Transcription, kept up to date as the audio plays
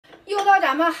又到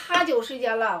咱们哈酒时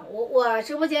间了，我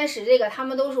直播间使这个，他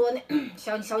们都说那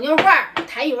小妞罐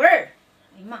痰盂味儿。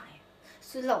哎呀妈呀，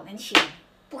是老年轻，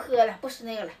不喝了，不使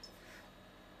那个了，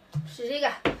使这个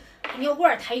尿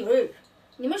罐痰盂味儿。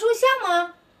你们说像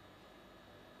吗？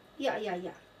呀，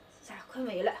咋快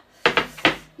没了？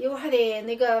一会儿还得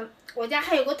那个，我家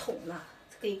还有个桶呢，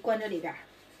给关这里边儿，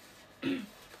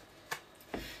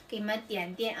给你们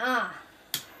点点啊。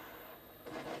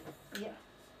哎呀。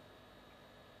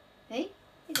哎，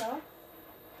没着。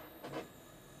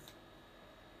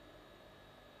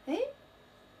哎，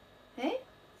来，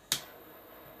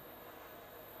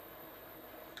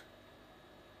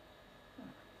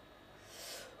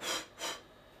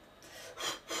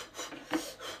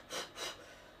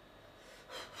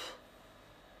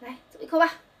走一口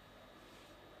吧。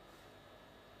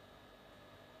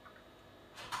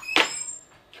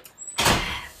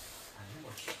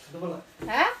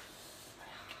哎，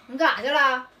你干啥去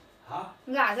了？啊？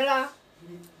你干啥去了？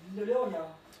你尿尿去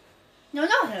了？尿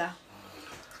尿去了。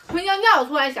没尿尿，我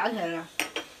突然想起来了，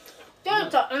就是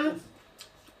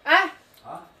哎。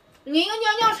啊？你一个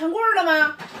尿尿成棍了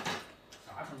吗？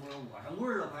啥成棍？我成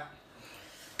棍了，快！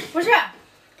不是，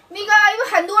那个有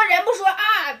很多人不说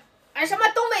啊，什么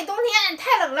东北冬天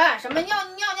太冷了，什么尿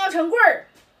成棍儿。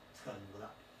扯犊子！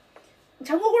你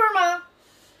成过棍儿吗？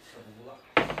扯犊子！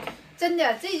真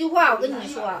的，这句话我跟你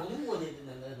说，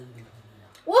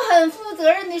我很负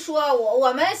责任的说，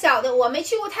我们小的我没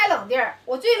去过太冷地儿，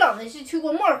我最冷的是去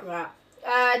过漠河，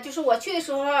就是我去的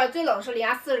时候最冷是零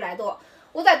下40来度。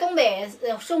我在东北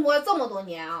生活这么多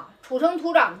年啊，土生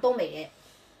土长的东北人。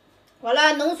完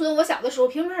了，农村我小的时候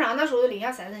平常那时候就零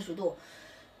下30-40度，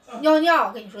尿尿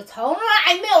我跟你说从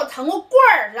来没有成过棍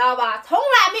儿，知道吧？从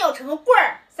来没有成过棍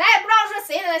儿，咱也不知道是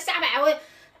谁在那瞎白活，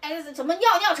哎，怎么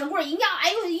尿成棍儿，一尿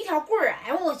哎呦一条棍儿，哎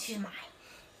呦我去妈呀！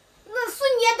那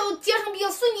瞬间都结成冰，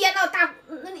瞬间那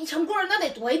一成棍儿那得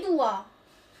多少度啊？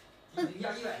零下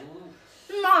100多度。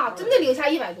真的零下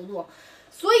100多度。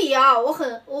所以啊，我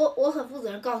很负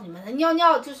责任告诉你们，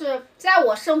尿就是在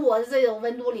我生活的这种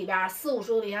温度里边，40-50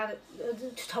度以下，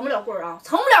成不了棍儿啊，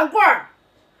成不了棍儿。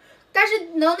但是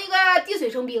能那个滴水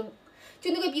成冰，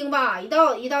就那个冰吧，一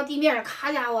到地面上，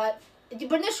咔家伙，就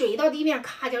不是那水一到地面，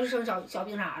咔就成小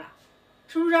冰碴了，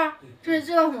是不是？这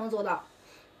倒是能做到。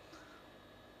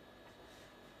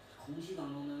空气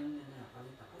当中的那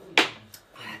啥的。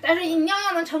但是你尿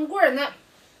能成棍儿，那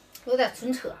有点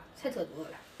纯扯，太扯多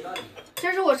了。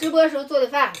这是我直播的时候做的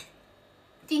饭，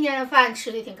今天的饭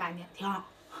吃的挺干净，挺好。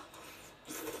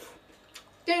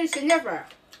这是芹菜粉，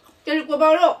这是锅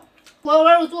包肉。锅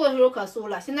包肉做的时候可酥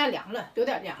了，现在凉了，有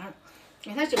点凉了。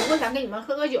你看，只不过想给你们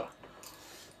喝个酒。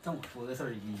但我说的事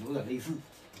儿有点类似。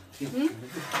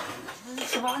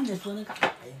吃饭呢，说那干啥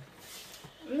呀？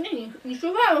那你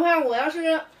说饭的话，我要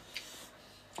是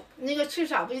那个吃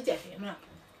少不就减肥吗？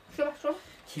说吧。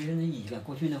其实那以前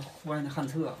过去那户外那旱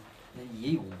厕，那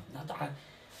也有，那咋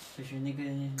就是那个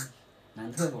男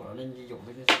厕所了，有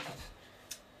这个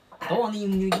都往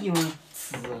那个地方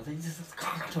呲，这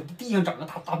咔咔从地上整个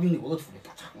大冰瘤子出来，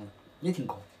大长的也挺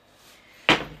高，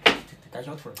改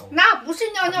小腿高。那不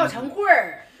是尿成棍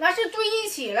儿，那是堆一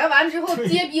起了，完之后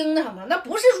结冰的什么，那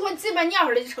不是说这边尿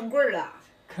出来就成棍儿了。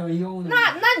开玩笑呢。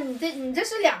那你这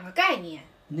是两个概念，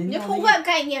你这偷换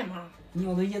概念吗？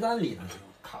尿到液氮里了，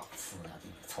咔呲呀，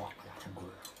唰呀成棍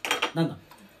儿，那能。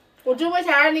我直播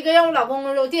前那个让我老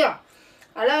公入镜，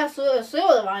完了所有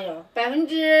的网友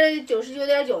99.9%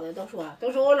的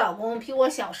都说我老公比我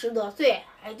小10多岁，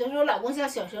哎，都说我老公像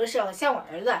小时候像我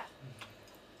儿子。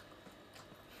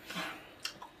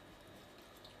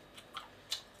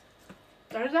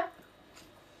儿子，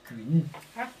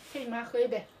来给你妈喝一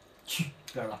杯。去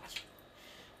边拉去。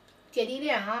姐弟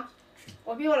恋啊，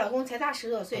我比我老公才大10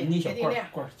多岁，姐弟恋。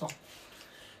罐造。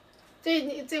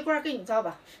这罐给你造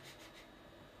吧。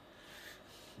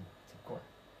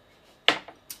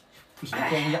不行，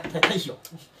光眼太小，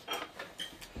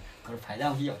可是排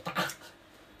量比较大。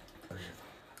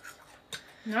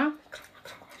啊？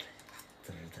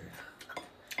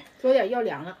有点要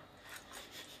凉了。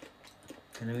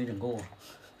可能没整够啊。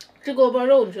这锅包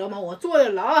肉你知道吗？我做的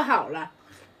老好了，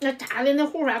那炸的那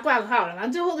糊啥挂可好了。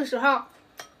完最后的时候，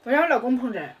我让我老公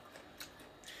碰汁儿。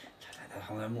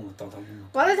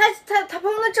完了他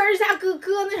碰那汁儿一下搁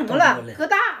那什么了，搁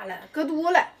大了，搁多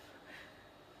了。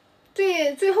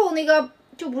最后那个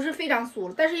就不是非常酥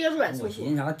了，但是也软酥酥。我寻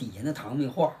思啥底下那糖没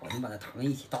化，我就把那糖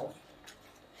一起倒进去。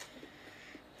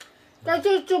但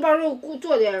这包肉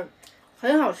做的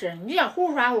很好吃，你这小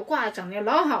糊啥我挂整的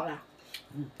老好了。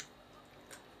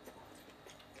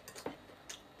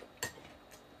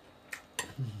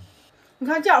你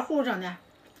看这小糊整的，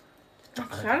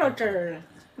全老汁儿了。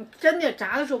真的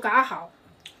炸的时候嘎好，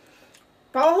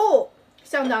薄厚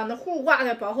相当的，瓠挂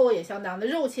的薄厚也相当的，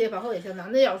肉切薄厚也相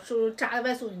当。那要是炸的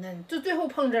外酥里嫩，就最后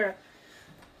碰这儿，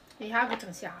一下给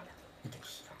整瞎了。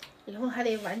以后还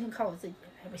得完全靠我自己，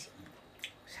还不行，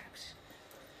啥也不是。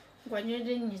我感觉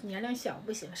这你年龄小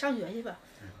不行，上学去吧。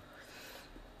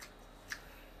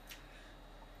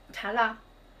馋了？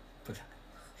不馋。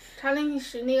馋了，你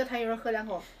使那个痰盂喝2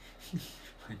口。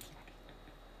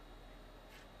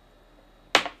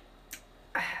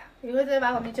哎呀，一会儿再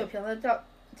把我那酒瓶子倒，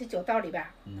这酒倒里边。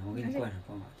我给你灌上，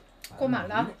灌满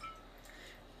了。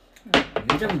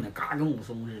没这么的，嘎跟武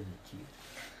松似的，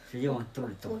直接往肚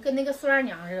里倒。我跟那个孙二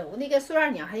娘似的，我那个孙二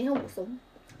娘还像武松。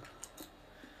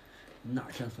你哪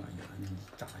像孙二娘？你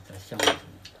咋像武松？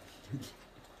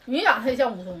你长得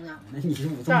像武松呢？那你是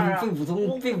武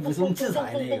松被武松制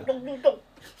裁那个。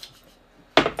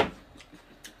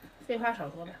废话少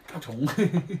说吧。大虫。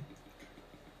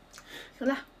行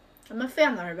了，咱们分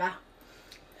享到这儿吧。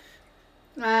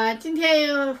今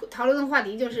天讨论的话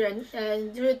题就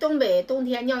是，就是东北冬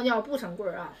天尿尿不成棍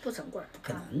儿啊，不成棍儿。不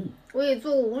可能。我也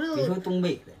做过无数。别说东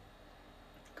北的，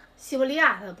西伯利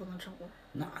亚它不能成棍儿。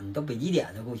那你到北极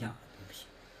点都够呛。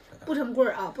不成棍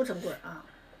儿啊，不成棍儿啊！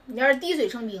你要是滴水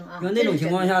成冰啊。要那种情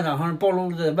况下，咋上暴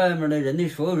露在外面的人的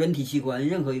所有人体器官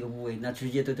任何一个部位，那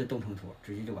直接都冻成坨，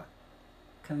直接就完。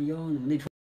开玩笑，怎么那